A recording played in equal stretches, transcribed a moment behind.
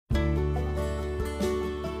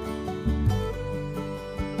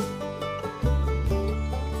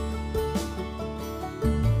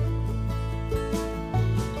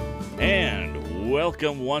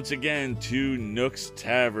welcome once again to Nook's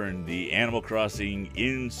Tavern, the Animal Crossing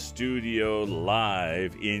in-studio,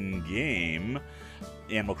 live, in-game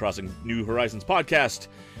Animal Crossing New Horizons podcast.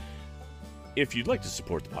 If you'd like to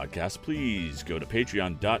support the podcast, please go to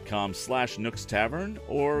patreon.com/Nook's Tavern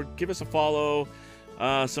or give us a follow,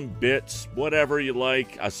 some bits, whatever you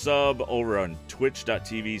like, a sub over on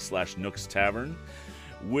twitch.tv/Nook's Tavern.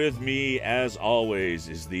 With me, as always,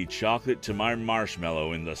 is the chocolate to my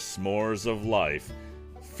marshmallow in the s'mores of life,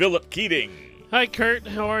 Philip Keating. Hi, Kurt.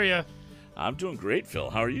 How are you? I'm doing great,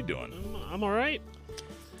 Phil. How are you doing? I'm all right.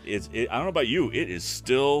 I don't know about you. It is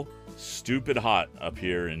still stupid hot up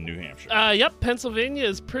here in New Hampshire. Yep, Pennsylvania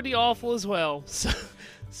is pretty awful as well. So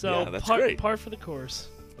Yeah, that's great. Par for the course.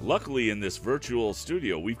 Luckily, in this virtual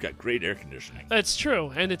studio, we've got great air conditioning. That's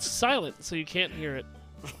true, and it's silent, so you can't hear it.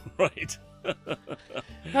 Right.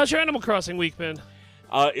 How's your Animal Crossing week been?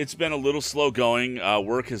 It's been a little slow going.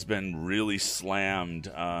 Work has been really slammed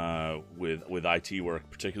with IT work,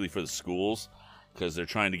 particularly for the schools, because they're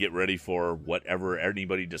trying to get ready for whatever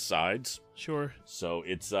anybody decides. Sure. So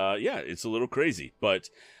it's it's a little crazy. But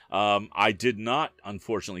I did not,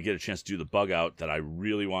 unfortunately, get a chance to do the bug out that I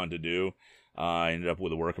really wanted to do. I ended up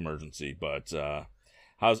with a work emergency. But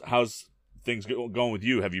how's things going with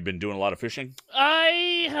you? Have you been doing a lot of fishing?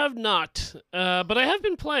 I have not, but I have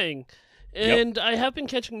been playing, and I have been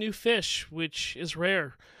catching new fish, which is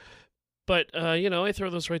rare. But, I throw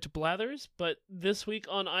those right to Blathers. But this week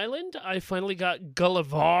on Island, I finally got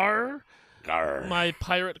Gullivar, Arr. my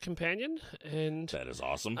pirate companion, and That is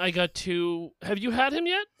awesome. I got to... Have you had him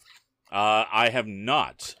yet? I have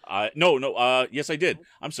not. Yes, I did.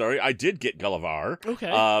 I'm sorry. I did get Gullivar.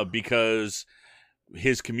 Okay. Because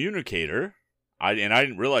his communicator, I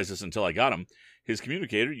didn't realize this until I got him, his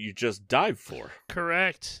communicator you just dive for.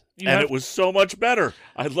 Correct. It was so much better.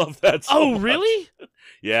 I love that so Oh, much. really?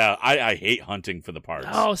 Yeah, I hate hunting for the parts.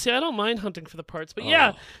 Oh, see, I don't mind hunting for the parts, but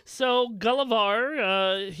yeah. So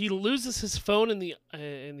Gullivar, he loses his phone in the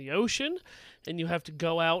ocean, and you have to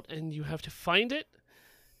go out and you have to find it,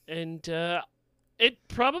 and it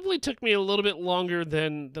probably took me a little bit longer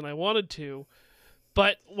than I wanted to.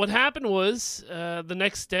 But what happened was, the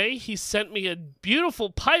next day, he sent me a beautiful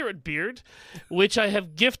pirate beard, which I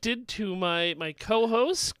have gifted to my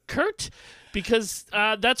co-host, Kurt, because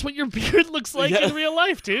that's what your beard looks like in real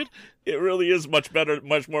life, dude. It really is much better,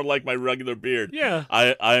 much more like my regular beard. Yeah.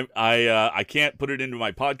 I can't put it into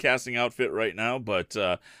my podcasting outfit right now, but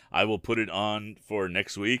I will put it on for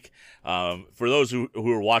next week. For those who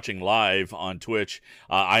are watching live on Twitch,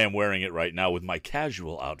 I am wearing it right now with my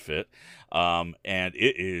casual outfit, and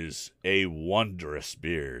it is a wondrous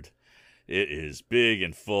beard. It is big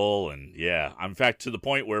and full, and yeah, in fact, to the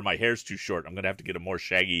point where my hair's too short. I'm gonna have to get a more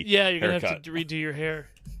shaggy Yeah, you're haircut. gonna have to redo your hair.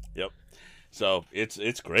 Yep. So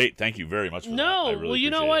it's great. Thank you very much for that. No, I really well,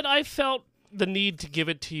 you know appreciate what? it. I felt the need to give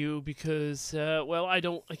it to you because, I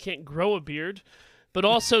can't grow a beard, but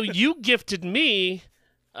also you gifted me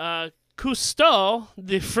Cousteau,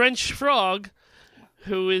 the French frog,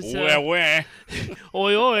 who is Wah.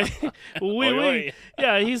 oi oi, oui Oi, oui. oi.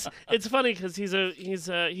 Yeah, it's funny because he's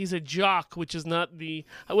a jock, which is not the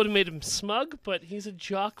I would have made him smug, but he's a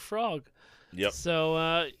jock frog. Yep.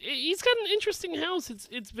 So he's got an interesting house.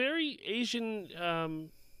 It's very Asian.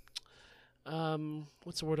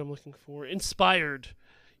 What's the word I'm looking for? Inspired.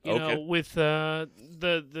 You know, with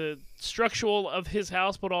the structural of his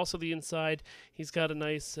house, but also the inside. He's got a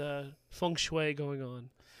nice feng shui going on.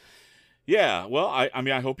 Yeah. Well, I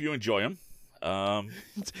hope you enjoy him.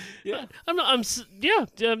 Yeah.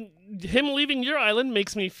 Him leaving your island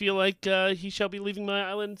makes me feel like he shall be leaving my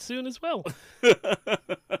island soon as well.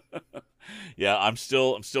 Yeah. I'm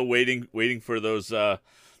still waiting for those. I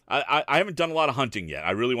haven't done a lot of hunting yet.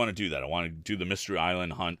 I really want to do that. I want to do the Mystery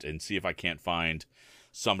Island hunt and see if I can't find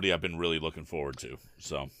somebody I've been really looking forward to.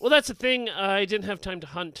 So. Well, that's the thing. I didn't have time to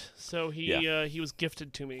hunt, so he was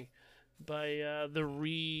gifted to me by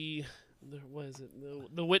the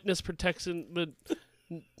witness protection.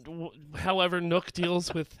 However, Nook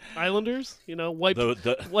deals with islanders,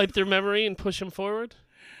 wipe their memory and push them forward.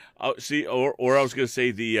 Oh, see, or I was going to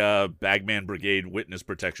say the Bagman Brigade Witness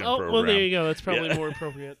Protection Program. Well, there you go. That's probably more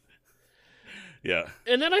appropriate. Yeah.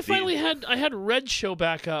 And then I finally had Red show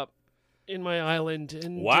back up in my island.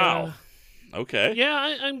 And, wow. Okay.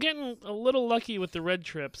 Yeah, I'm getting a little lucky with the Red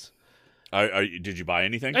trips. Did you buy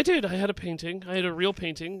anything? I did. I had a painting. I had a real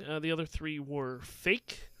painting. The other three were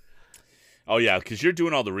fake. Oh, yeah, because you're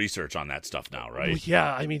doing all the research on that stuff now, right? Well,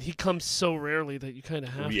 yeah, I mean, he comes so rarely that you kind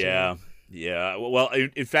of have to. Yeah. Well,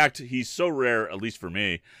 in fact, he's so rare, at least for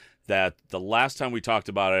me, that the last time we talked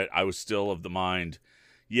about it, I was still of the mind,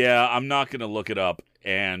 yeah, I'm not going to look it up.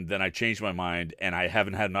 And then I changed my mind, and I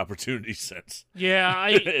haven't had an opportunity since. Yeah,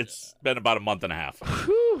 It's been about a month and a half.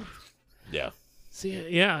 Whew. Yeah. See,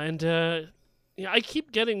 yeah, and yeah, I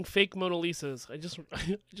keep getting fake Mona Lisas. I just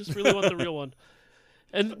really want the real one.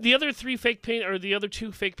 And the other two fake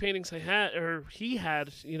paintings I had, or he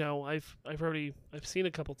had, I've seen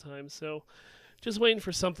a couple times. So, just waiting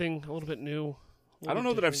for something a little bit new. I don't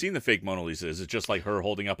know that I've seen the fake Mona Lisa. Is it just like her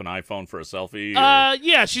holding up an iPhone for a selfie?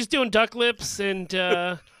 Yeah, she's doing duck lips and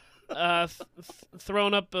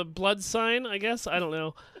throwing up a blood sign, I guess. I don't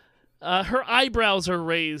know. Her eyebrows are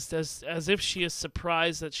raised as if she is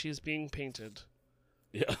surprised that she is being painted.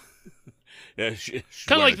 Yeah. Yeah, she's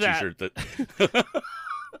Kinda wearing like a t-shirt that...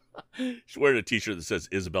 She's wearing a t-shirt that says,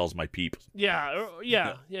 Isabel's my peep. Yeah.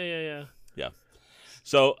 Yeah.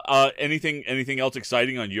 So, anything else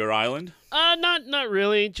exciting on your island? Not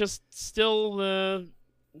really. Just still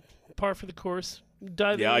par for the course.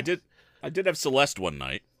 Diving. Yeah, I did have Celeste one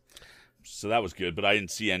night, so that was good. But I didn't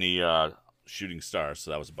see any shooting stars, so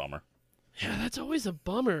that was a bummer. Yeah, that's always a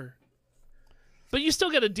bummer. But you still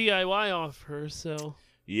got a DIY off her, so.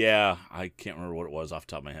 Yeah, I can't remember what it was off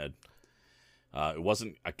the top of my head. It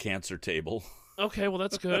wasn't a cancer table. Okay, well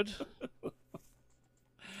that's good.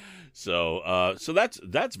 So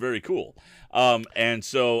that's very cool. And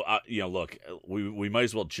so look, we might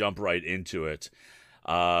as well jump right into it.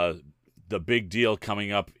 The big deal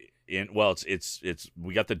coming up it's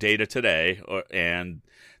we got the data today, and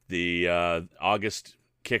the August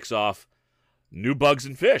kicks off. New bugs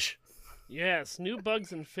and fish. Yes, new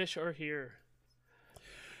bugs and fish are here.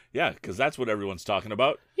 Yeah, because that's what everyone's talking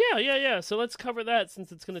about. Yeah. So let's cover that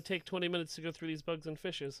since it's going to take 20 minutes to go through these bugs and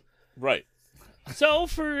fishes. Right. So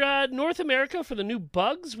for North America, for the new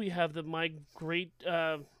bugs, we have the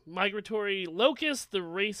migratory locust, the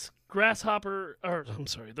rice grasshopper, and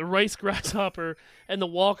the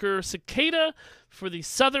walker cicada. For the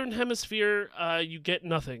southern hemisphere, you get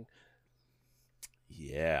nothing.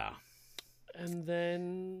 Yeah. And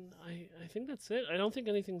then I think that's it. I don't think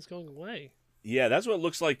anything's going away. Yeah, that's what it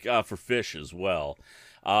looks like for fish as well.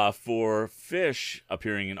 For fish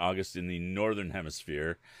appearing in August in the northern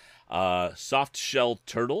hemisphere, soft-shell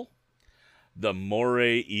turtle, the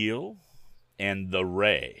moray eel, and the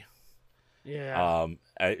ray. Yeah.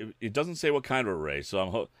 It doesn't say what kind of a ray, so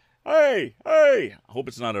I'm hey! I hope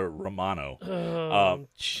it's not a Romano.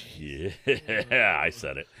 Yeah, I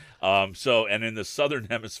said it. And in the southern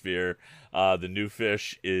hemisphere, the new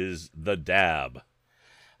fish is the dab.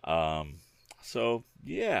 So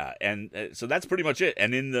yeah, and so that's pretty much it.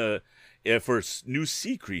 And in for new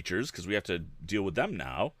sea creatures, because we have to deal with them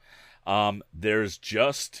now, there's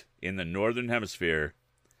just in the northern hemisphere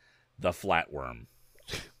the flatworm.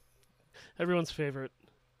 Everyone's favorite,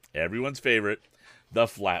 the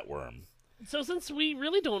flatworm. So since we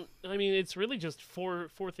really don't, it's really just four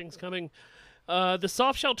things coming. The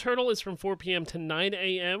soft-shell turtle is from 4 p.m. to 9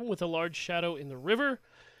 a.m. with a large shadow in the river.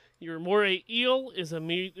 Your moray eel is a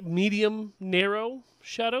medium narrow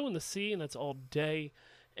shadow in the sea, and that's all day.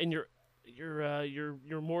 And your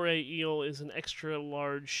moray eel is an extra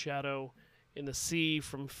large shadow in the sea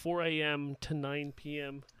from 4 a.m. to 9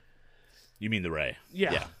 p.m. You mean the ray?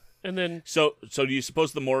 Yeah. And then so do you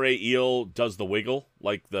suppose the moray eel does the wiggle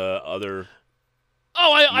like the other?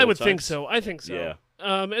 Oh, I would think so. I think so. Yeah.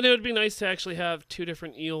 And it would be nice to actually have two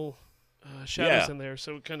different eel shadows in there,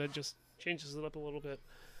 so it kind of just changes it up a little bit.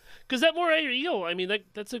 Because that moray eel,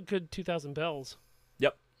 that's a good 2,000 bells.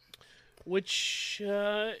 Yep. Which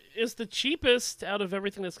is the cheapest out of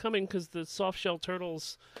everything that's coming, because the soft-shell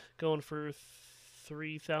turtle's going for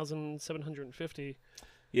 3,750.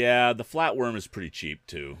 Yeah, the flatworm is pretty cheap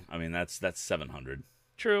too. That's 700.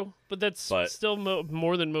 True, but that's still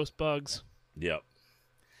more than most bugs. Yep.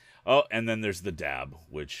 Oh, and then there's the dab,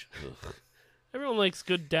 which everyone likes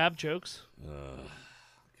good dab jokes.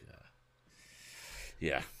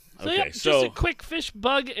 Yeah. So okay, yeah, just a quick fish,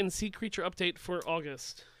 bug, and sea creature update for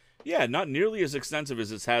August. Yeah, not nearly as extensive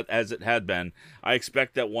as it had been. I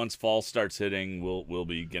expect that once fall starts hitting, we'll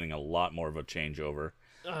be getting a lot more of a changeover.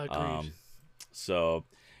 Agreed.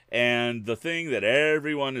 And the thing that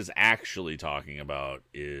everyone is actually talking about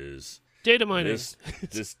is data mining.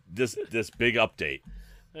 This big update.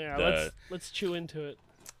 Yeah, let's chew into it.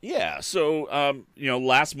 Yeah, so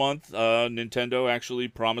last month Nintendo actually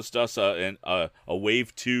promised us a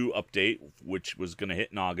Wave 2 update, which was going to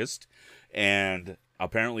hit in August, and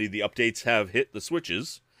apparently the updates have hit the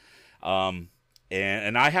Switches, and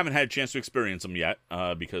I haven't had a chance to experience them yet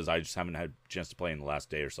because I just haven't had a chance to play in the last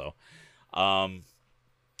day or so.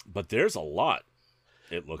 But there's a lot.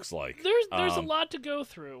 It looks like there's a lot to go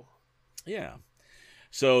through. Yeah.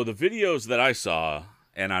 So the videos that I saw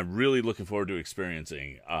and I'm really looking forward to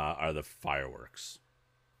experiencing are the fireworks.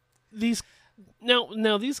 These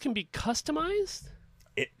now these can be customized?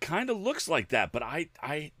 It kind of looks like that, but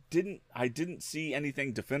I didn't see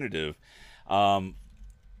anything definitive. What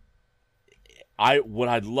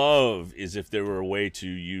I'd love is if there were a way to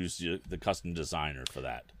use the custom designer for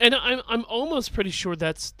that. And I'm almost pretty sure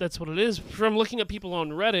that's what it is from looking at people on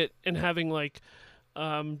Reddit and having like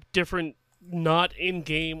different not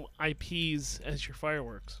in-game IPs as your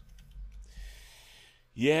fireworks.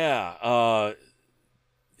 Yeah,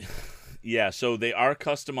 yeah. So they are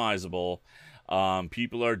customizable.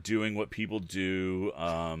 People are doing what people do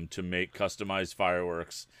to make customized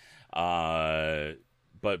fireworks.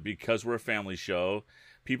 But because we're a family show,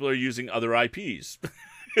 people are using other IPs,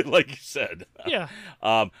 like you said. Yeah.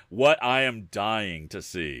 What I am dying to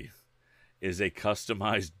see is a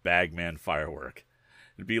customized Bagman firework.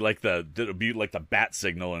 It'd be like the bat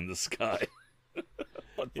signal in the sky,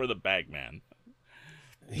 but for the Bagman.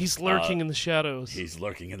 He's lurking in the shadows. He's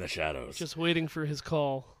lurking in the shadows, just waiting for his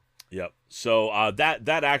call. Yep. So that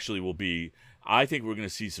actually will be. I think we're going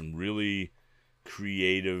to see some really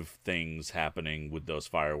creative things happening with those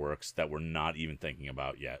fireworks that we're not even thinking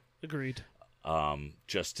about yet. Agreed.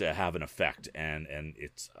 Just to have an effect, and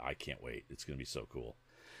I can't wait. It's going to be so cool.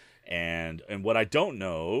 And what I don't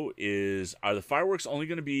know is, are the fireworks only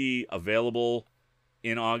going to be available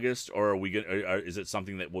in August, or is it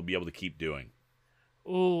something that we'll be able to keep doing?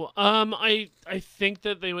 Oh, I think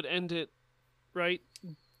that they would end it right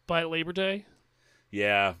by Labor Day.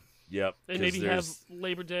 Yeah. Yep. And maybe have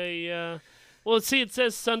Labor Day. Well, see, it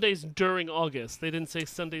says Sundays during August. They didn't say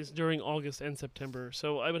Sundays during August and September.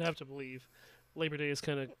 So I would have to believe Labor Day is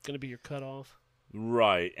kind of going to be your cutoff.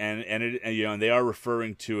 Right, and they are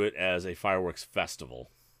referring to it as a fireworks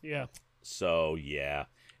festival. Yeah. So yeah,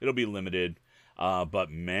 it'll be limited. But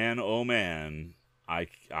man, oh man, I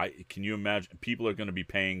can you imagine? People are going to be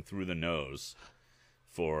paying through the nose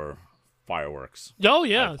for fireworks. Oh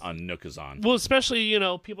yeah, on Nookazon. Well, especially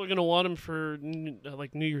people are going to want them for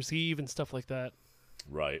like New Year's Eve and stuff like that.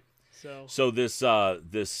 Right. So this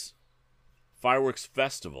fireworks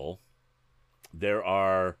festival, there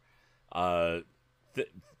are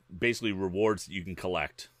basically rewards that you can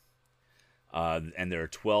collect, and there are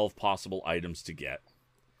 12 possible items to get.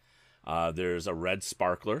 There's a red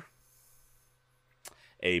sparkler,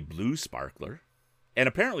 a blue sparkler, and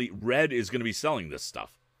apparently Red is going to be selling this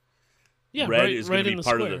stuff. Yeah, Red right, is going to be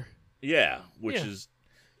part square. of the which is.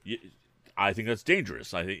 I think that's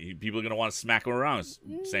dangerous. I think people are going to want to smack them around,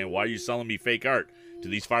 saying, "Why are you selling me fake art? Do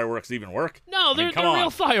these fireworks even work?" No, they're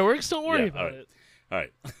real fireworks. Don't worry about it. All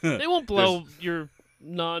right. They won't blow your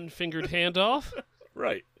non-fingered hand off.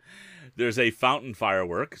 Right. There's a fountain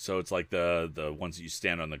firework, so it's like the ones that you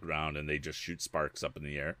stand on the ground and they just shoot sparks up in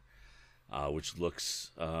the air, which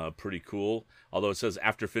looks pretty cool. Although it says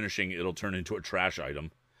after finishing, it'll turn into a trash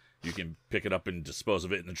item. You can pick it up and dispose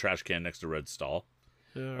of it in the trash can next to Red's stall.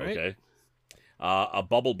 All right. Okay. A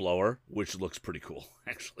bubble blower, which looks pretty cool,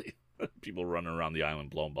 actually. People running around the island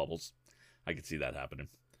blowing bubbles. I could see that happening.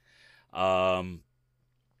 An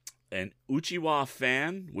Uchiwa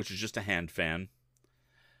fan, which is just a hand fan.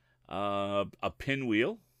 A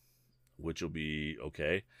pinwheel, which will be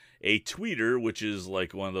okay. A tweeter, which is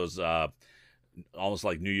like one of those almost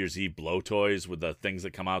like New Year's Eve blow toys with the things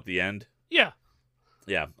that come out at the end. Yeah.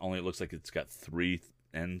 Yeah, only it looks like it's got 3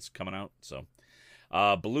 ends coming out. So,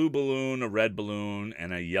 blue balloon, a red balloon,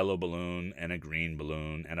 and a yellow balloon, and a green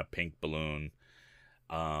balloon, and a pink balloon.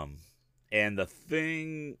 And the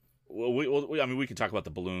thing... Well, we can talk about the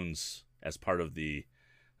balloons as part of the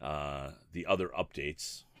other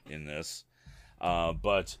updates in this,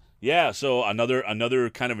 but yeah. So another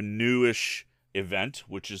kind of newish event,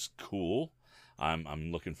 which is cool.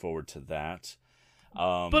 I'm looking forward to that.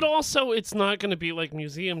 But also, it's not going to be like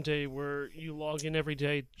Museum Day where you log in every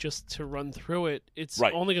day just to run through it. It's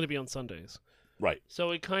only going to be on Sundays. Right.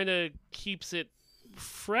 So it kind of keeps it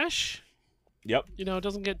fresh. Yep. It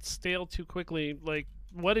doesn't get stale too quickly like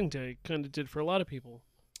Wedding Day kind of did for a lot of people.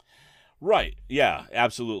 Right. Yeah,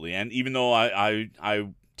 absolutely. And even though I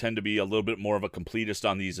tend to be a little bit more of a completist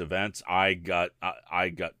on these events, I got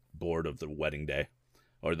bored of the Wedding Day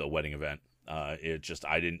or the wedding event. It just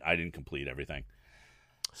I didn't complete everything.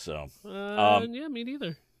 So yeah, me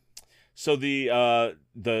neither. So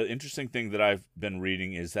the interesting thing that I've been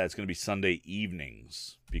reading is that it's going to be Sunday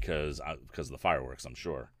evenings because of the fireworks, I'm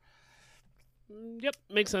sure. Yep,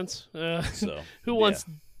 makes sense. So who wants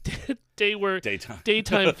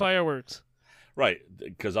daytime fireworks? Right,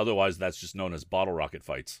 because otherwise that's just known as bottle rocket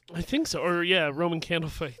fights. I think so, or Roman candle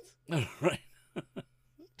fights. Right,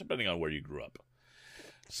 depending on where you grew up.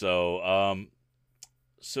 So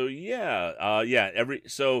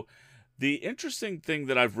the interesting thing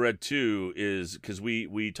that I've read too is because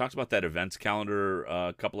we talked about that events calendar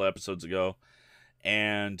a couple of episodes ago,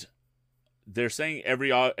 and they're saying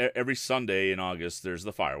every Sunday in August there's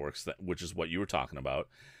the fireworks, which is what you were talking about,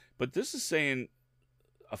 but this is saying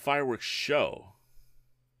a fireworks show.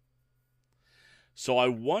 So I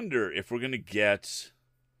wonder if we're gonna get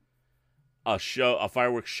a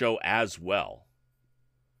fireworks show as well.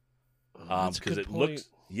 That's a good point.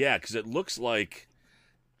 Because it looks like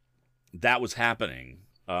that was happening,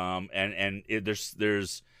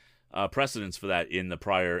 there's precedence for that in the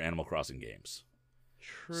prior Animal Crossing games.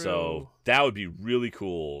 True. So that would be really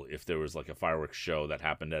cool if there was like a fireworks show that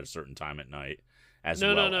happened at a certain time at night, as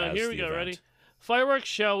No. as Here the we go. event. Ready? Fireworks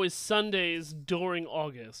show is Sundays during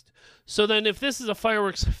August. So then, if this is a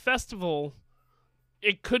fireworks festival,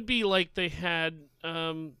 it could be like they had,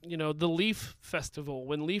 the Leaf Festival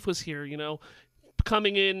when Leaf was here.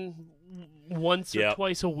 Coming in once or Yep.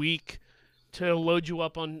 twice a week to load you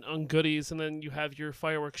up on goodies, and then you have your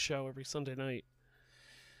fireworks show every Sunday night.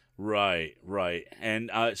 Right. And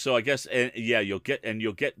so I guess, you'll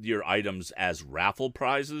get your items as raffle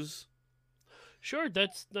prizes. Sure,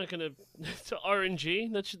 that's not gonna. It's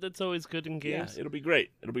RNG. That's always good in games. Yeah, it'll be great.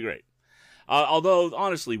 Although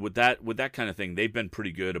honestly, with that kind of thing, they've been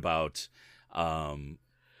pretty good about kind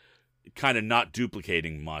of not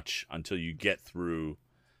duplicating much until you get through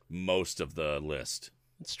most of the list.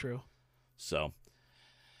 It's true. So,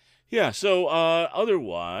 yeah. So,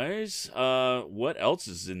 otherwise, what else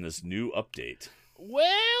is in this new update?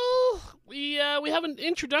 Well, we have an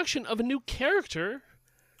introduction of a new character.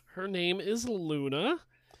 Her name is Luna,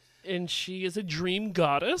 and she is a dream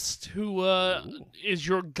goddess who is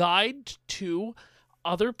your guide to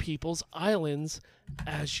other people's islands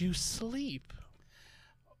as you sleep.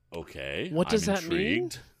 Okay. What does I'm that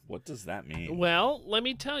intrigued. mean? What does that mean? Well, let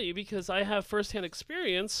me tell you, because I have firsthand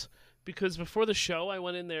experience, because before the show, I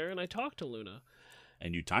went in there and I talked to Luna.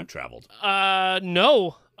 And you time traveled.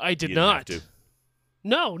 No, I did You didn't not. have to.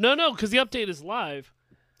 No, because the update is live.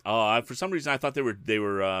 For some reason, I thought they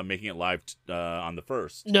were making it live on the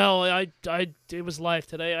 1st. No, it was live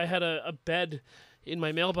today. I had a bed in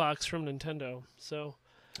my mailbox from Nintendo. So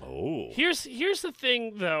here's the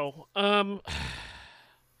thing, though.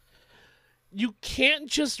 You can't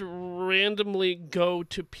just randomly go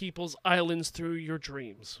to people's islands through your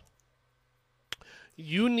dreams.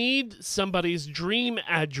 You need somebody's dream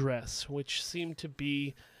address, which seemed to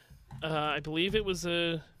be, I believe it was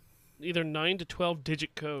either 9 to 12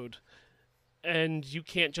 digit code. And you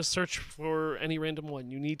can't just search for any random one.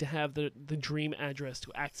 You need to have the dream address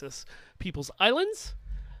to access people's islands.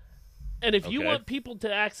 And if you want people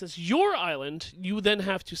to access your island, you then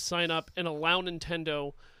have to sign up and allow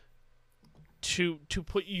Nintendo to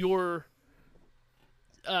put your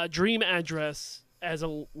dream address as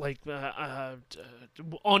onto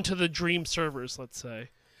the dream servers, let's say.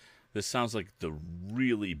 This sounds like the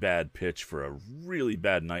really bad pitch for a really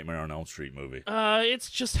bad Nightmare on Elm Street movie.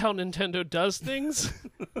 It's just how Nintendo does things.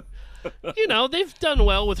 They've done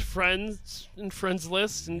well with friends and friends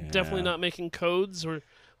lists, and definitely not making codes or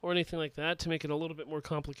anything like that to make it a little bit more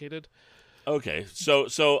complicated. Okay, so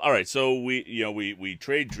all right, so we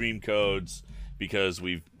trade dream codes because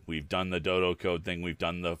we've done the Dodo code thing, we've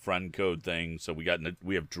done the friend code thing, so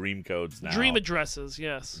we have dream codes now. Dream addresses,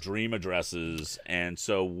 yes. Dream addresses, and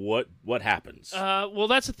so what happens? Well,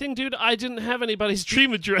 that's the thing, dude. I didn't have anybody's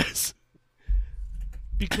dream address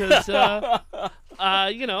because I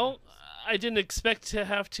didn't expect to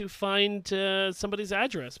have to find somebody's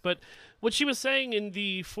address. But what she was saying in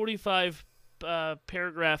the 45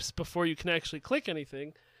 paragraphs before you can actually click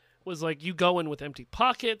anything was like you go in with empty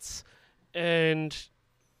pockets and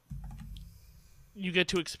you get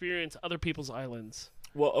to experience other people's islands.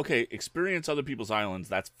 Well, okay, experience other people's islands,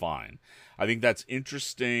 that's fine. I think that's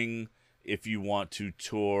interesting if you want to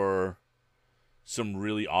tour some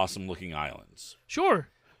really awesome looking islands. Sure.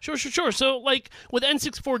 So, like, with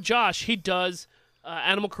N64 Josh, he does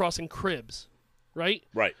Animal Crossing Cribs, right?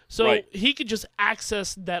 Right. So he could just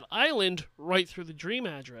access that island right through the dream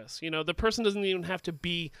address. The person doesn't even have to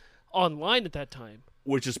be online at that time.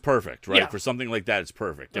 Which is perfect, right? Yeah. For something like that, it's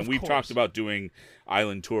perfect. And Of we've course. talked about doing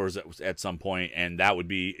island tours at some point, and it would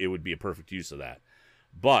be a perfect use of that.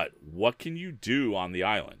 But what can you do on the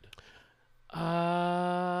island?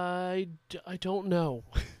 I don't know.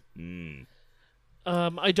 Hmm.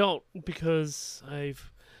 I don't, because I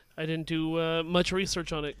didn't do much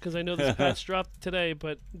research on it, because I know this patch dropped today,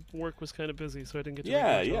 but work was kind of busy, so I didn't get to read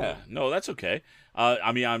much on it. No, that's okay.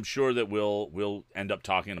 I mean, I'm sure that we'll end up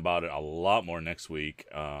talking about it a lot more next week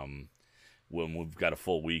when we've got a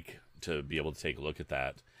full week to be able to take a look at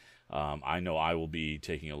that. I know I will be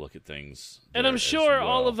taking a look at things. And I'm sure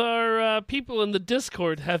all of our people in the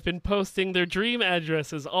Discord have been posting their dream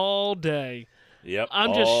addresses all day. Yep,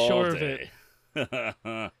 I'm just sure of it.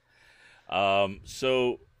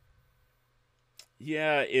 So,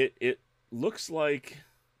 yeah, it looks like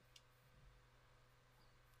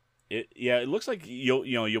it looks like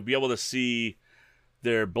you'll be able to see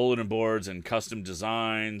their bulletin boards and custom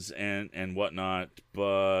designs and whatnot,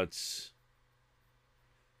 but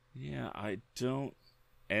yeah, I don't.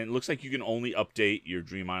 And it looks like you can only update your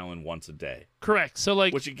Dream Island once a day. Correct. So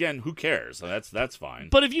which again, who cares? That's fine.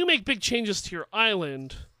 But if you make big changes to your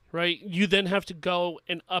island, right, you then have to go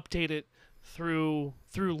and update it through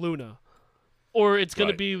Luna, or it's going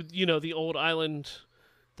to be the old island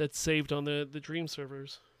that's saved on the Dream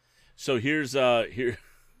servers. So here's what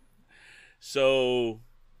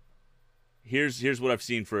I've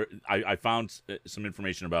seen for I found some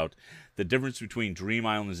information about the difference between Dream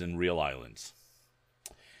Islands and real islands.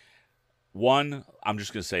 One, I'm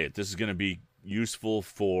just going to say it. This is going to be useful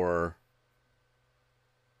for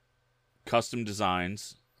custom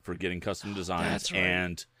designs, for getting custom designs, that's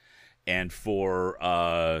right. and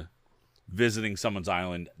for visiting someone's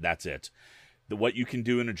island. That's it. What you can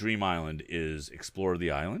do in a Dream Island is explore the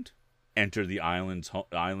island, enter the island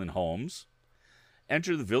homes,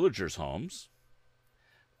 enter the villagers' homes,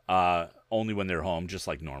 only when they're home, just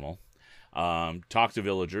like normal. Talk to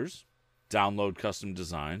villagers, download custom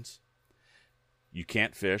designs. You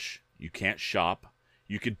can't fish. You can't shop.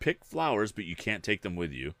 You can pick flowers, but you can't take them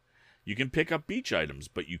with you. You can pick up beach items,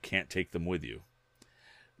 but you can't take them with you.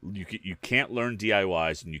 You can't learn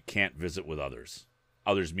DIYs, and you can't visit with others.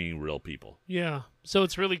 Others meaning real people. Yeah. So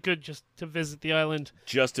it's really good just to visit the island.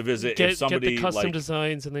 Just to visit. Get if somebody the custom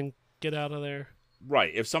designs and then get out of there.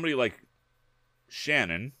 Right. If somebody like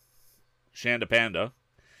Shanda Panda,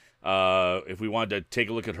 if we wanted to take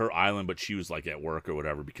a look at her island, but she was like at work or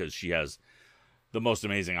whatever because she has the most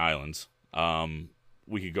amazing islands,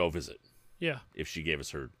 we could go visit. Yeah. If she gave us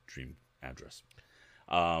her dream address.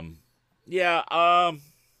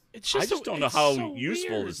 It's I just don't know how so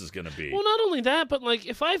useful weird. this is going to be. Well, not only that, but like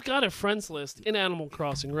if I've got a friends list in Animal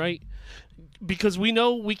Crossing, right? Because we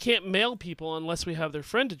know we can't mail people unless we have their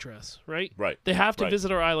friend address, right? Right. They have to Right.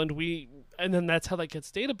 visit our island. And then that's how that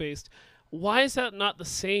gets databased. Why is that not the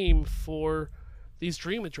same for these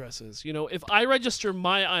dream addresses? If I register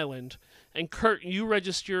my island and Kurt, you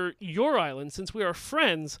register your island, since we are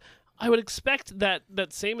friends, I would expect that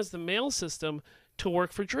same as the mail system to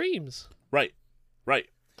work for dreams. Right.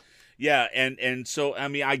 Yeah, and so I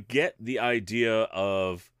mean I get the idea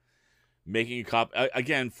of making a copy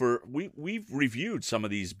again for we've reviewed some of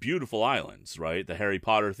these beautiful islands, right? The Harry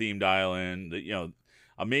Potter themed island,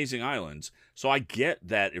 amazing islands. So I get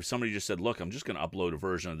that if somebody just said, "Look, I'm just going to upload a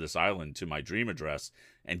version of this island to my dream address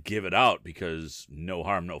and give it out because no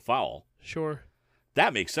harm, no foul." Sure.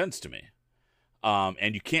 That makes sense to me.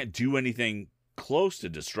 And you can't do anything close to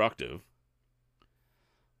destructive.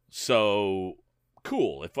 So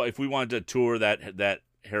cool. If we wanted to tour that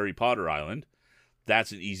Harry Potter island,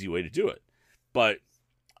 that's an easy way to do it. But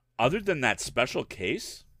other than that special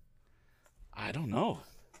case, I don't know.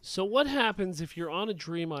 So what happens if you're on a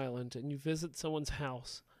dream island and you visit someone's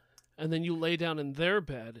house and then you lay down in their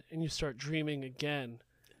bed and you start dreaming again?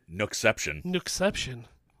 Nookception. Nookception.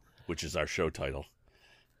 Which is our show title.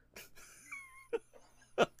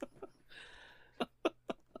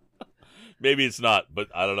 Maybe it's not, but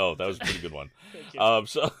I don't know. That was a pretty good one. Yeah,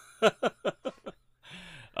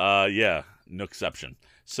 Nookception.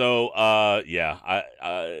 So, I'll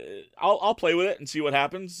play with it and see what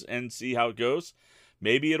happens and see how it goes.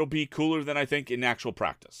 Maybe it'll be cooler than I think in actual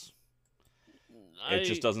practice. It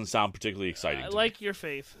just doesn't sound particularly exciting. I to like me. your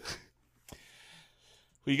faith.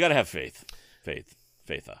 Well, you got to have faith.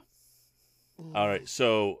 Faitha. All right,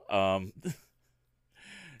 so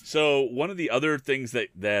so one of the other things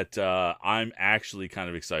that I'm actually kind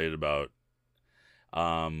of excited about,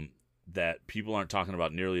 that people aren't talking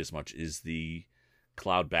about nearly as much, is the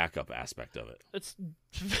cloud backup aspect of it.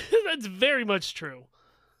 That's very much true.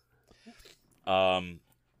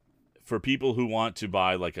 For people who want to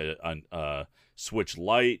buy like a Switch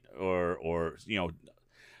Lite or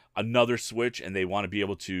another Switch, and they want to be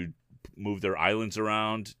able to move their islands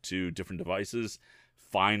around to different devices,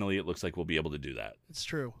 finally it looks like we'll be able to do that. It's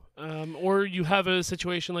true. Or you have a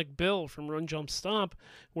situation like Bill from Run Jump Stomp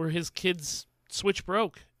where his kid's Switch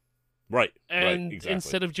broke. Right. And exactly.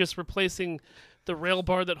 instead of just replacing the rail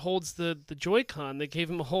bar that holds the Joy-Con, they gave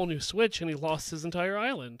him a whole new Switch and he lost his entire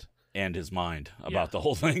island. And his mind about the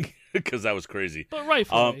whole thing, because that was crazy. But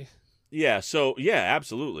rightfully. Yeah, so yeah,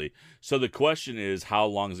 absolutely. So the question is, how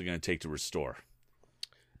long is it going to take to restore?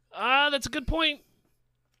 That's a good point.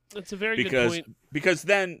 That's a very good point. Because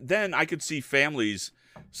then I could see families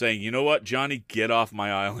saying, you know what, Johnny, get off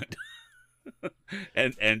my island,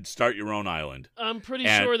 and start your own island. I'm pretty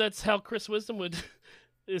sure that's how Chris Wisdom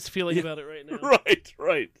is feeling about it right now.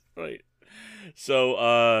 Right.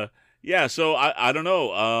 So yeah, so I don't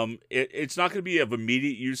know. It's not going to be of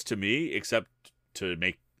immediate use to me, except to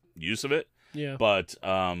make use of it. Yeah. But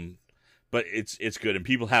it's good, and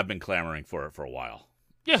people have been clamoring for it for a while.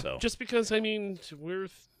 Yeah, so. Just because, I mean, we're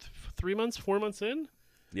 4 months in.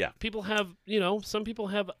 Yeah. People have, some people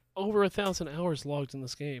have over 1,000 hours logged in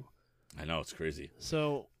this game. I know, it's crazy.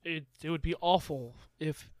 So it would be awful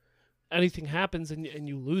if anything happens and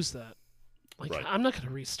you lose that. Like, right. I'm not going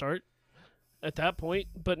to restart at that point,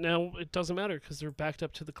 but now it doesn't matter because they're backed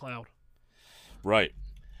up to the cloud. Right.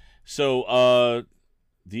 So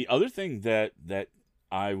the other thing that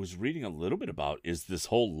I was reading a little bit about is this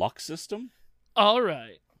whole luck system. All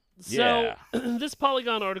right. So Yeah. this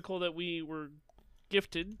Polygon article that we were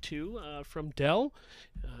gifted to from Dell,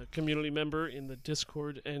 a community member in the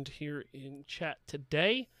Discord and here in chat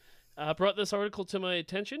today, brought this article to my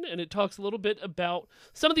attention, and it talks a little bit about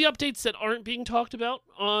some of the updates that aren't being talked about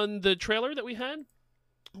on the trailer that we had.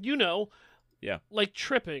 Yeah. Like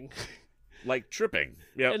tripping. Like tripping.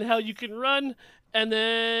 Yeah. And how you can run and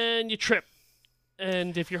then you trip.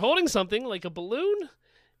 And if you're holding something like a balloon,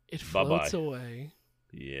 it floats away.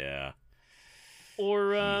 Yeah.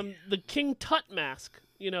 Or the King Tut mask.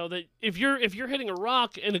 That if you're hitting a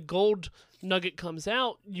rock and a gold nugget comes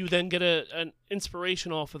out, you then get an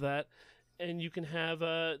inspiration off of that, and you can have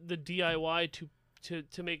the DIY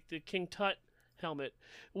to make the King Tut helmet.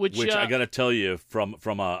 Which I got to tell you, from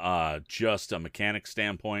a just a mechanic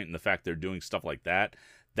standpoint, and the fact they're doing stuff like that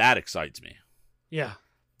excites me. Yeah.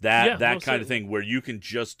 That kind of thing where you can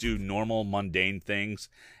just do normal mundane things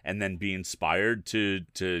and then be inspired to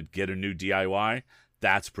get a new DIY,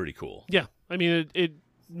 that's pretty cool. Yeah. I mean, it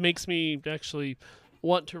makes me actually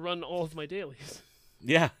want to run all of my dailies.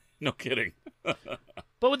 Yeah, no kidding.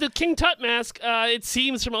 But with the King Tut mask, it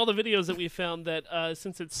seems from all the videos that we found that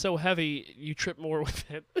since it's so heavy, you trip more with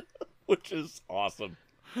it. Which is awesome.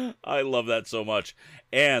 I love that so much.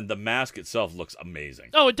 And the mask itself looks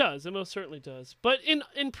amazing. Oh, it does. It most certainly does. But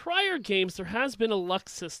in prior games, there has been a luck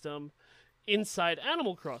system inside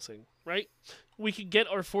Animal Crossing, right? We could get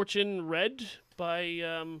our fortune read by,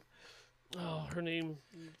 her name?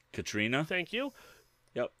 Katrina? Thank you.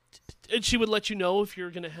 Yep. And she would let you know if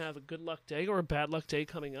you're going to have a good luck day or a bad luck day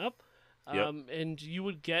coming up. Yep. And you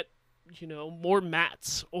would get, more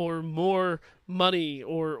mats or more money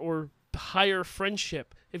or higher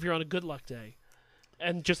friendship if you're on a good luck day.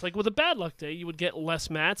 And just like with a bad luck day, you would get less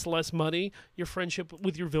mats, less money. Your friendship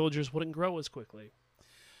with your villagers wouldn't grow as quickly.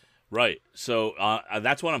 Right. So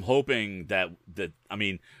that's what I'm hoping that I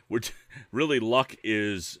mean, really luck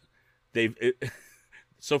is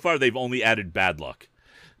so far they've only added bad luck.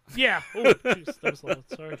 Yeah. Oh, geez, that was loud.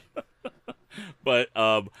 Sorry. But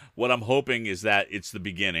what I'm hoping is that it's the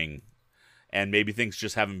beginning, and maybe things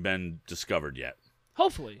just haven't been discovered yet.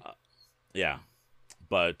 Hopefully. Yeah.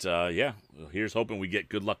 But yeah, here's hoping we get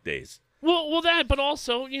good luck days. Well, that, but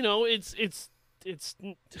also, it's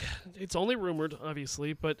only rumored,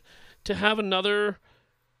 obviously, but to have another,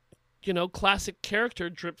 classic character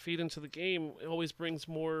drip feed into the game always brings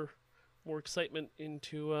more excitement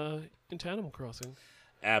into Animal Crossing.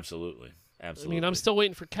 Absolutely. I mean, I'm still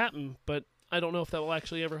waiting for Captain, but I don't know if that will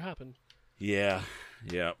actually ever happen. Yeah.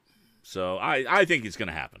 So I think it's going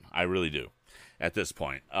to happen. I really do at this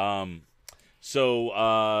point.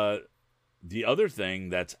 So the other thing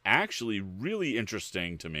that's actually really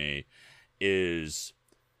interesting to me is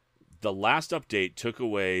the last update took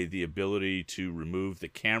away the ability to remove the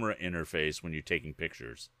camera interface when you're taking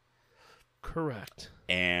pictures. Correct.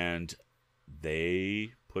 And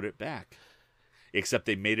they put it back. Except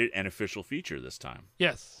they made it an official feature this time.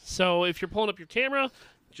 Yes. So if you're pulling up your camera,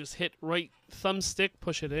 just hit right thumbstick,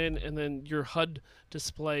 push it in, and then your HUD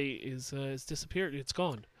display is disappeared. It's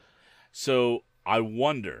gone. So I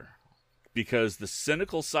wonder, because the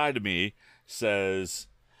cynical side of me says,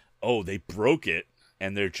 "Oh, they broke it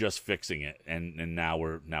and they're just fixing it, and now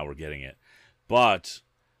we're getting it." But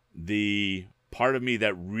the part of me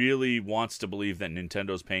that really wants to believe that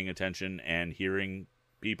Nintendo's paying attention and hearing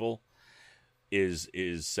people is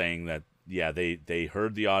saying that, yeah, they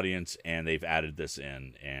heard the audience and they've added this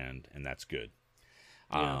in, and that's good.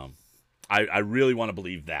 Yeah. I really want to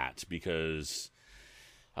believe that, because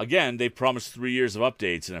again, they promised 3 years of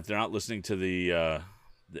updates, and if they're not listening to the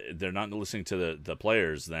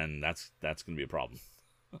players, then that's going to be a problem.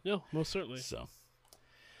 No, most certainly. So,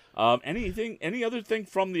 any other thing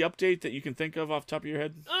from the update that you can think of off the top of your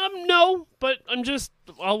head? No, but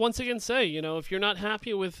I'll once again say, if you're not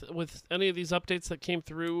happy with any of these updates that came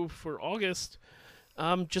through for August,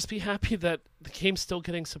 just be happy that the game's still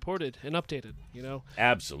getting supported and updated,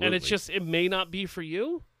 Absolutely. And it's just, it may not be for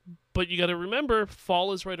you, but you got to remember,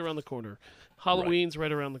 fall is right around the corner. Halloween's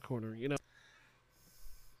right around the corner,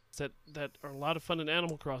 that are a lot of fun in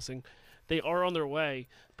Animal Crossing. They are on their way,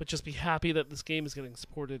 but just be happy that this game is getting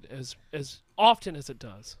supported as often as it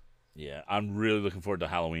does. Yeah, I'm really looking forward to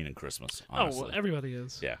Halloween and Christmas, honestly. Oh, well, everybody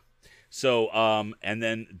is. Yeah. So, and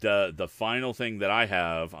then the final thing that I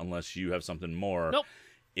have, unless you have something more, Nope.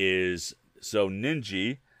 is so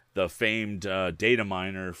Ninja, the famed data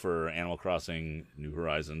miner for Animal Crossing New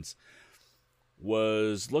Horizons,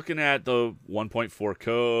 was looking at the 1.4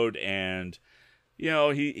 code, and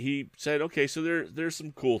he said, okay, so there's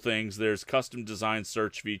some cool things. There's custom design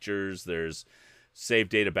search features. There's save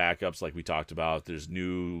data backups, like we talked about. There's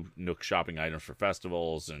new Nook shopping items for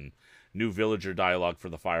festivals and new villager dialogue for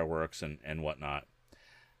the fireworks and whatnot.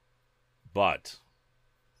 But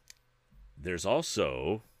there's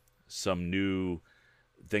also some new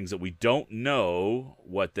things that we don't know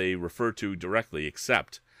what they refer to directly,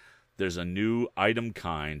 except there's a new item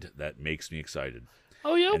kind that makes me excited.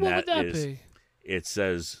 Oh, yeah? And what would that is, be? It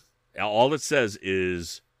says, all it says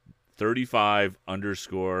is 35_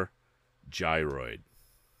 gyroid.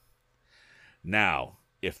 Now,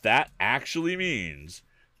 if that actually means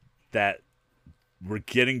that we're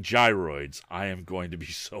getting gyroids, I am going to be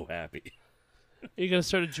so happy. Are you going to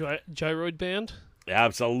start a gyroid band?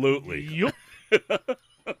 Absolutely. Yup.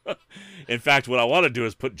 In fact, what I want to do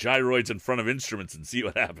is put gyroids in front of instruments and see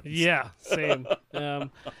what happens. Yeah, same.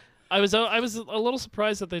 I was a little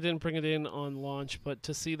surprised that they didn't bring it in on launch, but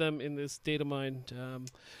to see them in this data mine,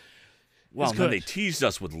 well, then they teased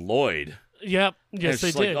us with Lloyd. Yep. Yes,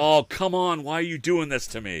 it's they like, did. oh, come on, why are you doing this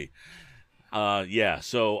to me? Yeah.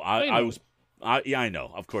 So I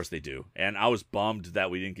know. Of course they do, and I was bummed that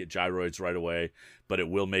we didn't get gyroids right away, but it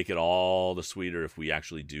will make it all the sweeter if we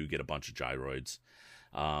actually do get a bunch of gyroids.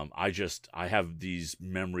 I have these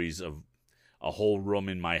memories of a whole room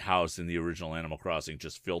in my house in the original Animal Crossing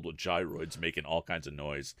just filled with gyroids making all kinds of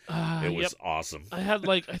noise. It was awesome. I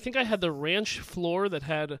think I had the ranch floor that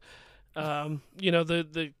had,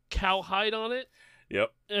 the cow hide on it.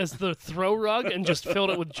 Yep. As the throw rug, and just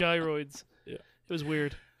filled it with gyroids. Yeah. It was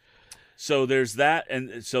weird. So there's that, and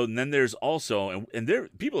then there's also, and there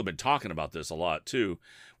people have been talking about this a lot too.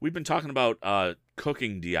 We've been talking about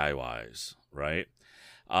cooking DIYs, right?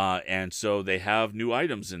 And so they have new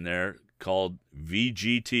items in there called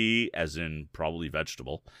VGT, as in probably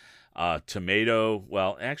vegetable, tomato.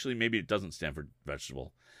 Well, actually, maybe it doesn't stand for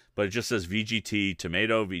vegetable, but it just says VGT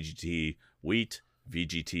tomato, VGT wheat,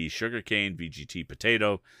 VGT sugarcane, VGT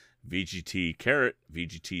potato, VGT carrot,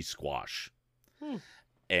 VGT squash.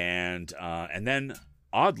 And then,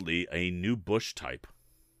 oddly, a new bush type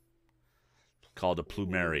called a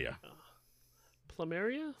plumeria.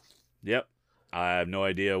 Plumeria? Yep. I have no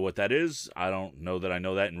idea what that is. I don't know that I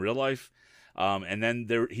know that in real life. And then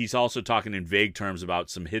he's also talking in vague terms about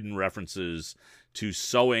some hidden references to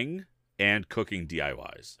sewing and cooking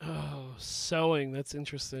DIYs. Oh, sewing. That's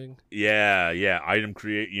interesting. Yeah.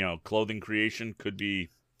 Clothing creation could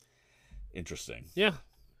be interesting. Yeah.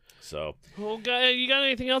 So, well, you got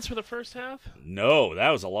anything else for the first half? No,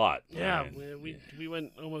 that was a lot. Yeah, we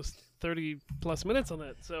went almost 30 plus minutes on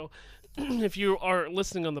that. So, if you are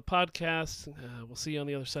listening on the podcast, we'll see you on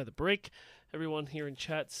the other side of the break. Everyone here in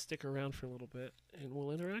chat, stick around for a little bit, and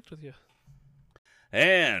we'll interact with you.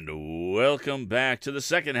 And welcome back to the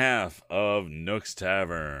second half of Nook's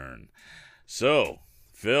Tavern. So,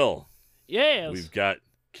 Phil, yes, we've got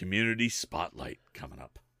Community Spotlight coming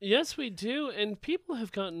up. Yes, we do, and people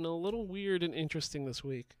have gotten a little weird and interesting this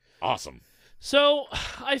week. Awesome. So,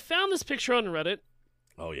 I found this picture on Reddit.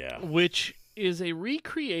 Oh, yeah. Which is a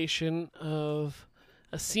recreation of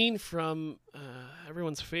a scene from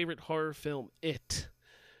everyone's favorite horror film, It,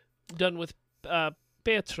 done with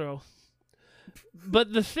Pietro.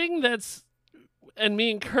 But the thing and me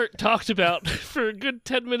and Kurt talked about for a good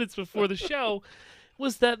 10 minutes before the show,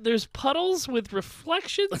 was that there's puddles with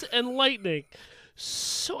reflections and lightning.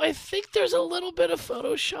 So I think there's a little bit of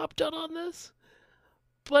Photoshop done on this,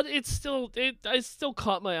 but I still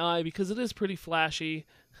caught my eye because it is pretty flashy.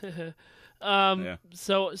 Yeah.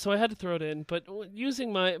 So I had to throw it in, but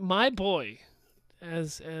using my boy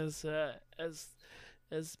as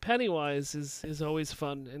Pennywise is always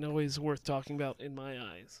fun and always worth talking about in my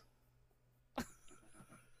eyes.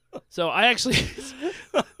 So I actually,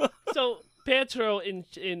 Pietro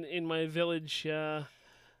in my village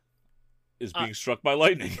is being struck by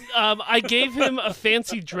lightning. I gave him a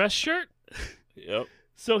fancy dress shirt. Yep.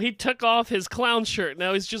 So he took off his clown shirt.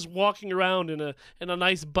 Now he's just walking around in a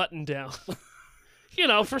nice button down.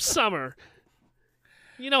 For summer.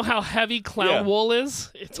 You know how heavy clown wool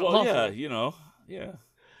is? It's awful. Yeah.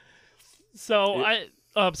 So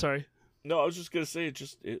I'm sorry. No, I was just gonna say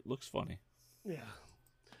it looks funny. Yeah.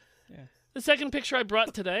 The second picture I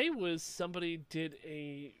brought today was somebody did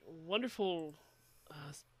a wonderful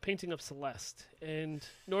painting of Celeste. And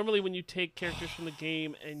normally when you take characters from the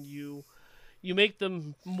game and you make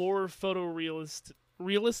them more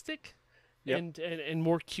realistic Yep. and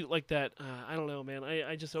more cute like that. I don't know, man.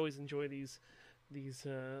 I just always enjoy these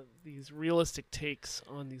realistic takes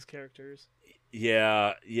on these characters.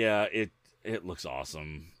 Yeah, it looks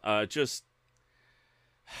awesome.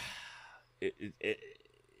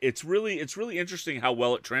 It's really interesting how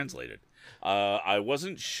well it translated. I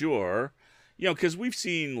wasn't sure, because we've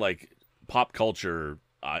seen like pop culture,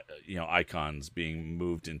 icons being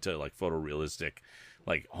moved into like photorealistic,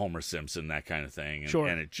 like Homer Simpson, that kind of thing, and, Sure.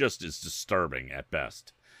 and it just is disturbing at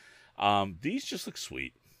best. These just look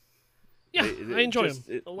sweet. Yeah, I enjoy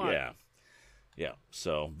them a lot. Yeah.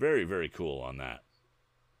 So very, very cool on that.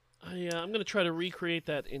 I'm going to try to recreate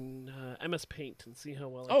that in MS Paint and see how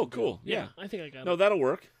well I Oh, can do cool. it. Yeah. I think I got No, it. that'll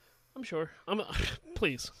work. I'm sure.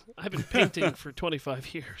 Please. I've been painting for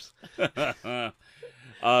 25 years.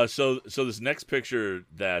 So this next picture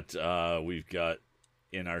that we've got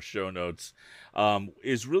in our show notes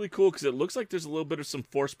is really cool because it looks like there's a little bit of some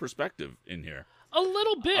forced perspective in here. A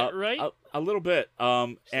little bit, right? A little bit.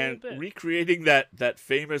 And bit. recreating that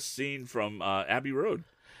famous scene from Abbey Road.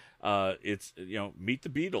 It's Meet the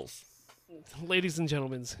Beatles. Ladies and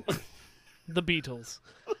gentlemen, the Beatles.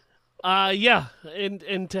 Yeah,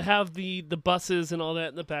 and to have the buses and all that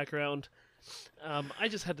in the background, I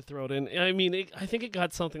just had to throw it in. I mean, I think it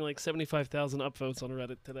got something like 75,000 upvotes on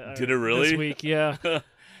Reddit today. Did it really? This week, yeah.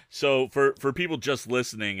 So for people just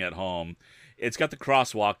listening at home, it's got the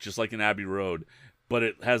crosswalk just like in Abbey Road, but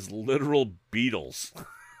it has literal Beatles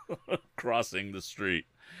crossing the street.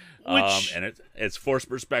 And it's forced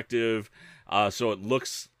perspective, so it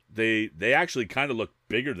looks they actually kind of look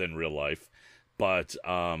bigger than real life, but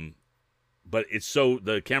it's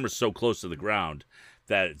the camera's so close to the ground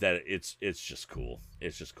that it's just cool.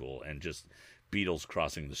 It's just cool, and just Beatles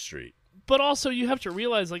crossing the street. But also, you have to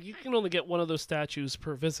realize, like, you can only get one of those statues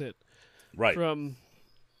per visit. Right. From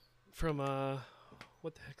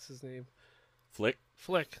what the heck's his name? Flick.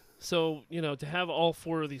 So, to have all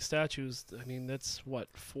four of these statues, I mean, that's what,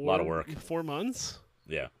 a lot of work. 4 months?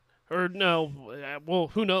 Yeah. Or no, well,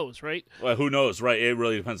 who knows, right? Well, who knows, right? It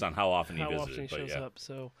really depends on how often he visits. How often he shows up.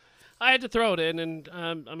 So I had to throw it in, and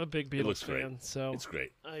I'm a big Beatles fan. Great. So it's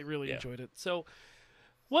great. I really enjoyed it. So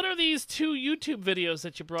what are these 2 YouTube videos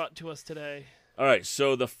that you brought to us today? All right,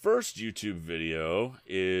 so the first YouTube video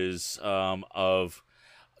is of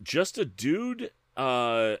just a dude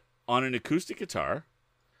on an acoustic guitar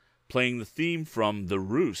playing the theme from The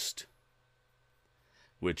Roost,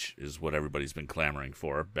 which is what everybody's been clamoring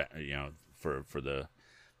for,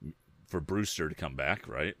 for Brewster to come back,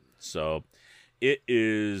 right? So it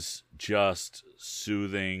is just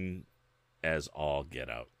soothing as all get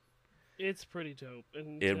out. It's pretty dope.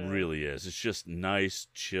 And it really is. It's just nice,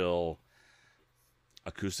 chill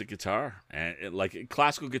acoustic guitar, and like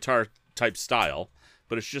classical guitar type style,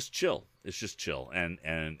 but it's just chill. It's just chill, and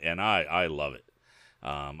I love it.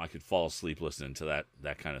 I could fall asleep listening to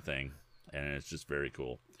that kind of thing, and it's just very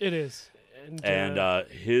cool. It is. And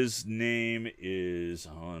his name is,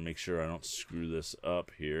 I want to make sure I don't screw this up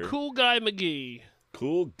here. Cool Guy McGee.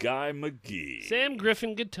 Cool Guy McGee. Sam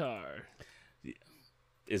Griffin guitar.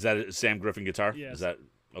 Is that a Sam Griffin guitar? Yes. Is that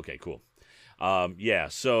okay? Cool. Yeah.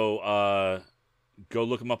 So go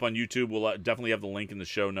look him up on YouTube. We'll definitely have the link in the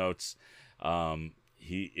show notes.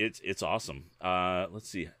 It's awesome. Let's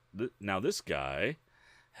see. Now this guy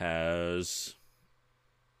has,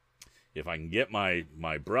 if I can get my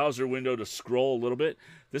browser window to scroll a little bit,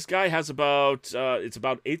 this guy has about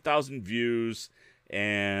 8,000 views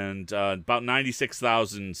and about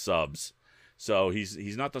 96,000 subs. So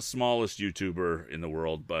he's not the smallest YouTuber in the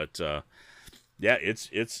world, but yeah,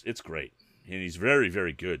 it's great, and he's very,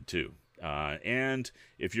 very good too. And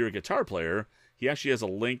if you're a guitar player, he actually has a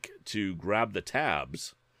link to grab the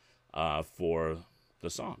tabs for the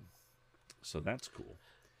song, so that's cool.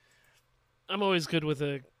 I'm always good with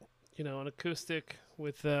an acoustic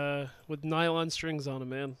with nylon strings on them,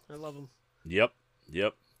 man. I love them. Yep.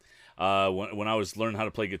 When I was learning how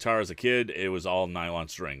to play guitar as a kid, it was all nylon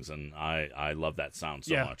strings, and I love that sound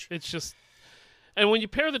so much. It's just, and when you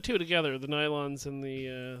pair the two together, the nylons and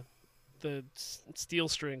the steel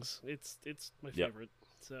strings. It's my Yep. favorite.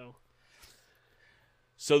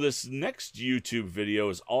 So this next YouTube video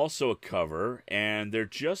is also a cover, and they're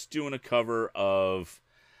just doing a cover of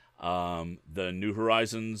the New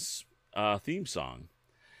Horizons theme song.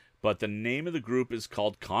 But the name of the group is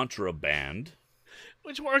called Contraband.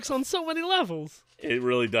 Which works on so many levels. It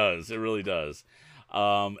really does. It really does.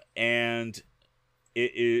 And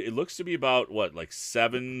it looks to be about, what, like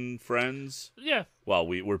 7 friends? Yeah. Well,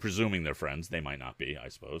 we're presuming they're friends. They might not be, I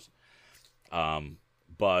suppose.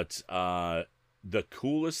 But the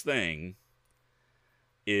coolest thing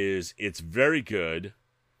is it's very good.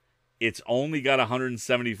 It's only got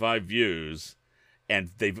 175 views, and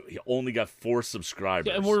they've only got 4 subscribers.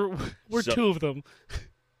 Yeah, and we're So- 2 of them.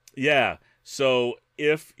 Yeah. So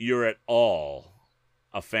if you're at all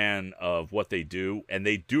a fan of what they do, and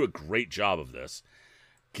they do a great job of this,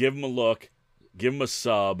 give them a look, give them a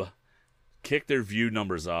sub, kick their view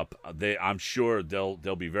numbers up. I'm sure they'll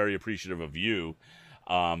be very appreciative of you.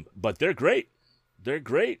 But they're great. They're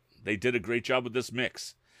great. They did a great job with this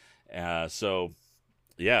mix. So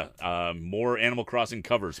yeah, more Animal Crossing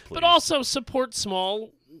covers, please. But also support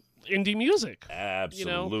small indie music.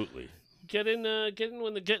 Absolutely. Get in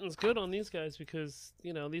when the getting's good on these guys, because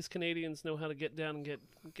these Canadians know how to get down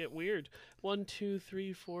and get weird. 1, 2,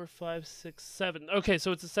 3, 4, 5, 6, 7. Okay,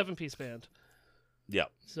 so it's a 7-piece band.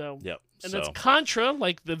 Yep. So Yep. and so, that's Contra,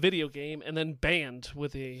 like the video game, and then band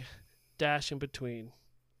with a dash in between.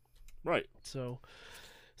 right. So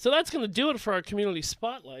that's gonna do it for our community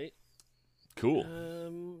spotlight. Cool.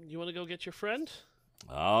 You want to go get your friend?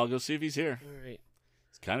 I'll go see if he's here. All right.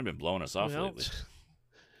 He's kind of been blowing us off Well, lately.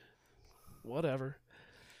 whatever.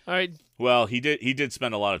 All right. Well, he did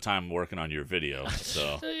spend a lot of time working on your video,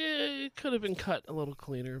 so It could have been cut a little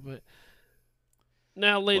cleaner, but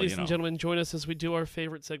now, ladies and gentlemen, join us as we do our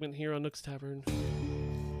favorite segment here on Nook's Tavern.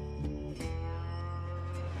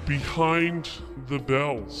 Behind the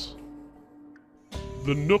Bells.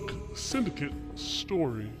 The Nook Syndicate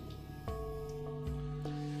story.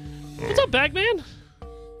 What's up, Bagman?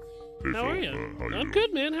 Hey, How are Phil, you? how you I'm doing?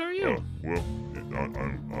 good, man. How are you? Well,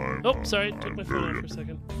 I'm. Oh, sorry. Took I'm my phone very off for a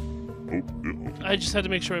second. Oh, yeah, okay. I just had to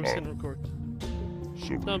make sure I'm hitting record.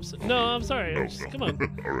 So No, I'm sorry. no, Just, no. come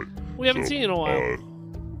on. All right. We haven't So, seen you in a while.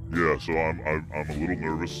 Yeah, so I'm a little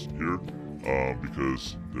nervous here,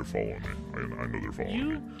 because they're following me. I know they're following You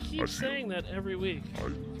me. keep saying that every week.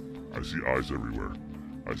 I see eyes everywhere.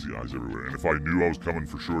 I see eyes everywhere. And if I knew I was coming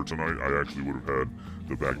for sure tonight, I actually would have had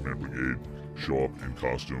the Bagman Brigade show up in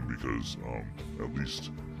costume, because at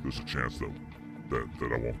least there's a chance that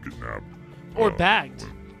I won't get nabbed. Or bagged.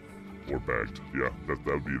 Or bagged. Yeah, that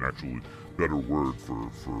would be an actually better word for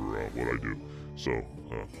what I do. So,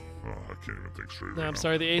 I can't even think straight No, right I'm now.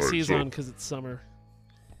 sorry. The AC All right, is so- on because it's summer.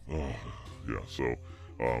 Yeah, so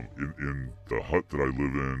in the hut that I live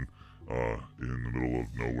in the middle of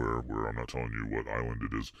nowhere, where I'm not telling you what island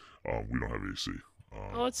it is, we don't have AC.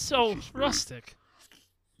 Oh, it's so just very- rustic.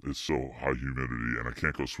 It's so high humidity, and I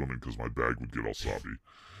can't go swimming because my bag would get all soppy.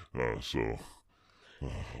 It's so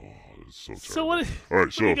terrible. So what? All right,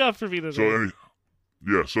 What do you got for me today?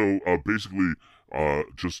 So basically,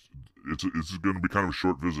 just it's going to be kind of a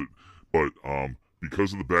short visit, but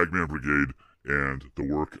because of the Bagman Brigade and the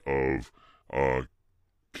work of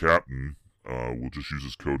Captain, we'll just use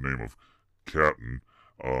his code name of Captain.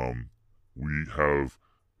 We have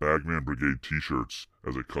Bagman Brigade T-shirts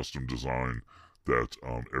as a custom design that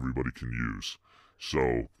everybody can use.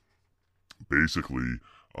 So basically,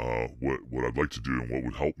 what I'd like to do and what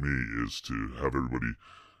would help me is to have everybody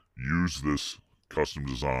use this custom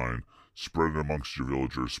design, spread it amongst your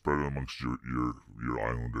villagers, spread it amongst your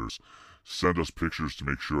islanders. Send us pictures to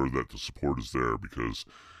make sure that the support is there, because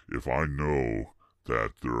if I know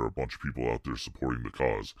that there are a bunch of people out there supporting the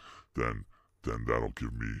cause, then that'll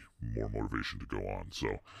give me more motivation to go on.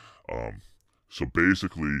 So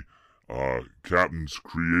basically, Captain's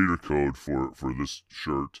creator code for this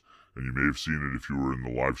shirt, and you may have seen it if you were in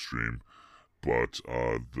the live stream, but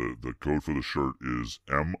the code for the shirt is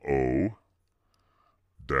MO-G2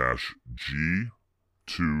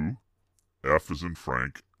 F as in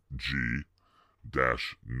Frank G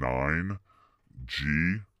 -9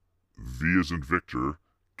 G V as in Victor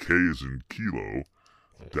K as in Kilo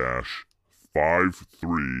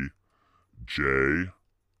 -53 J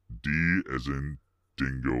D as in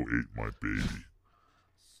Dingo ate my baby.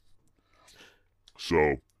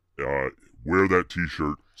 So, wear that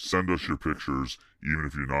t-shirt, send us your pictures, even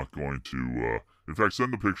if you're not going to, in fact,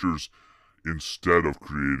 send the pictures instead of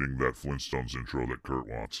creating that Flintstones intro that Kurt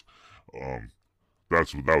wants.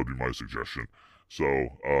 That would be my suggestion.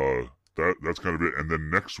 So, that's kind of it. And then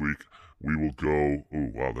next week, we will go. Oh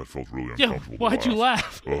wow, that felt really Yeah, uncomfortable. why'd you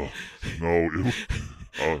laugh? Oh no,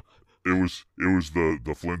 it was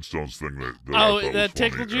the Flintstones thing that I thought was that funny.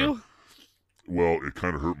 tickled you? Well, it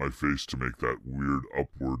kind of hurt my face to make that weird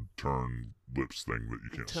upward turn lips thing that you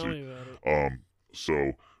can't Tell see. me about it.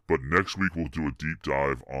 So, but next week we'll do a deep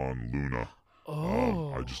dive on Luna.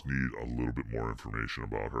 Oh. I just need a little bit more information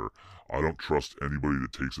about her. I don't trust anybody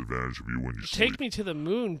that takes advantage of you when you sleep. Take me to the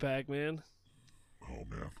moon, Bagman. Oh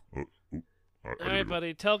man. All right,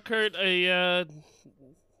 buddy. Tell Kurt I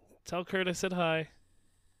said hi.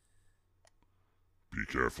 Be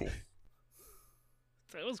careful.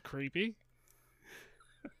 That was creepy.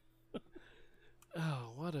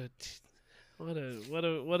 Oh, what a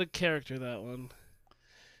character that one.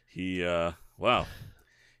 He wow.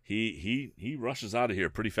 He rushes out of here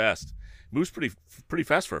pretty fast. Moves pretty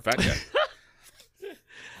fast for a fat guy.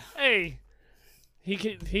 Hey, he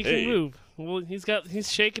can Hey. move. Well, he's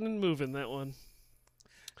shaking and moving that one.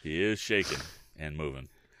 He is shaking and moving.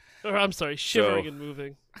 Or I'm sorry, shivering So- and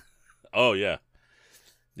moving. Oh yeah.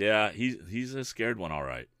 Yeah, he's a scared one, all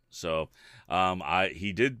right. So,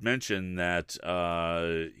 he did mention that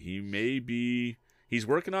he's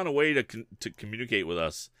working on a way to communicate with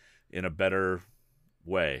us in a better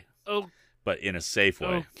way, Oh, but in a safe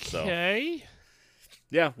way. So, okay.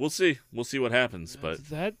 yeah, we'll see. We'll see what happens, but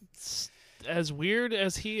That's as weird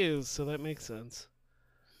as he is, so that makes sense.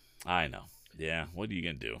 I know. Yeah, what are you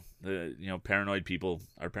gonna do? Paranoid people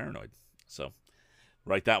are paranoid. So,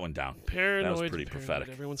 write that one down. Paranoid. That was pretty paranoid. prophetic.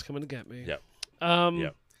 Everyone's coming to get me. Yep.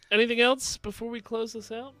 Yep. Anything else before we close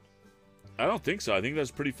this out? I don't think so. I think that's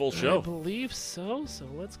a pretty full I show. believe so. So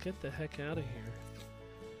let's get the heck out of here.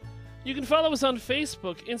 You can follow us on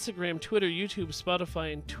Facebook, Instagram, Twitter, YouTube,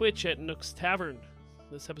 Spotify, and Twitch at Nook's Tavern.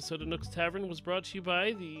 This episode of Nook's Tavern was brought to you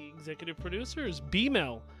by the executive producers,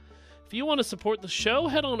 BMEL. If you want to support the show,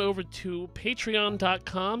 head on over to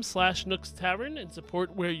patreon.com/Nook's Tavern and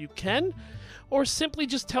support where you can. Or simply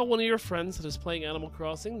just tell one of your friends that is playing Animal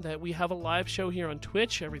Crossing that we have a live show here on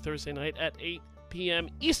Twitch every Thursday night at 8 p.m.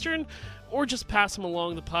 Eastern, or just pass them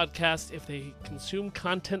along the podcast if they consume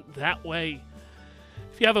content that way.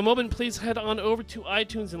 If you have a moment, please head on over to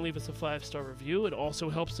iTunes and leave us a 5-star review. It also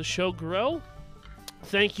helps the show grow.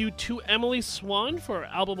 Thank you to Emily Swan for our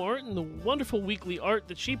album art and the wonderful weekly art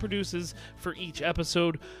that she produces for each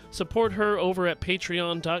episode. Support her over at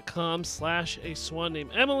patreon.com/a swan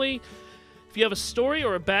named Emily. If you have a story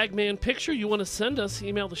or a Bagman picture you want to send us,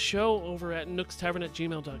 email the show over at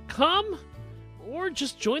nookstavern@gmail.com, or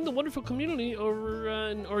just join the wonderful community over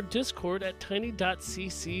in our Discord at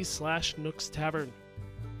tiny.cc/nookstavern.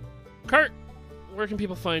 Kurt, where can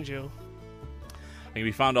people find you? I can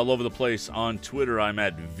be found all over the place. On Twitter, I'm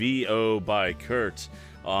at VO by Kurt.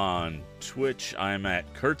 On Twitch, I'm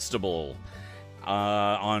at Kurtstable.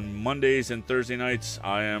 On Mondays and Thursday nights,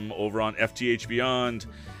 I am over on FTH Beyond.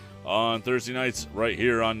 On Thursday nights, right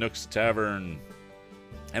here on Nook's Tavern.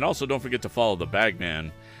 And also, don't forget to follow the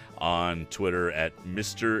Bagman on Twitter at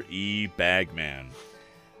Mr. E. Bagman.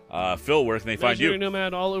 Phil, where can they find Imaginary you?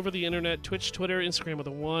 Nomad all over the internet, Twitch, Twitter, Instagram with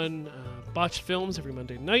a 1, Botched Films every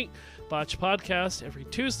Monday night, Botched Podcast every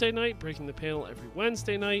Tuesday night, Breaking the Panel every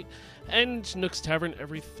Wednesday night, and Nook's Tavern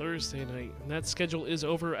every Thursday night. And that schedule is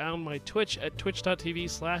over on my Twitch at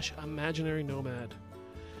twitch.tv/Imaginary Nomad.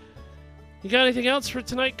 You got anything else for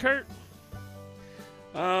tonight, Kurt?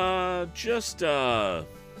 Just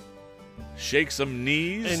shake some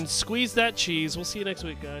knees. And squeeze that cheese. We'll see you next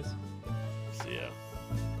week, guys. See ya.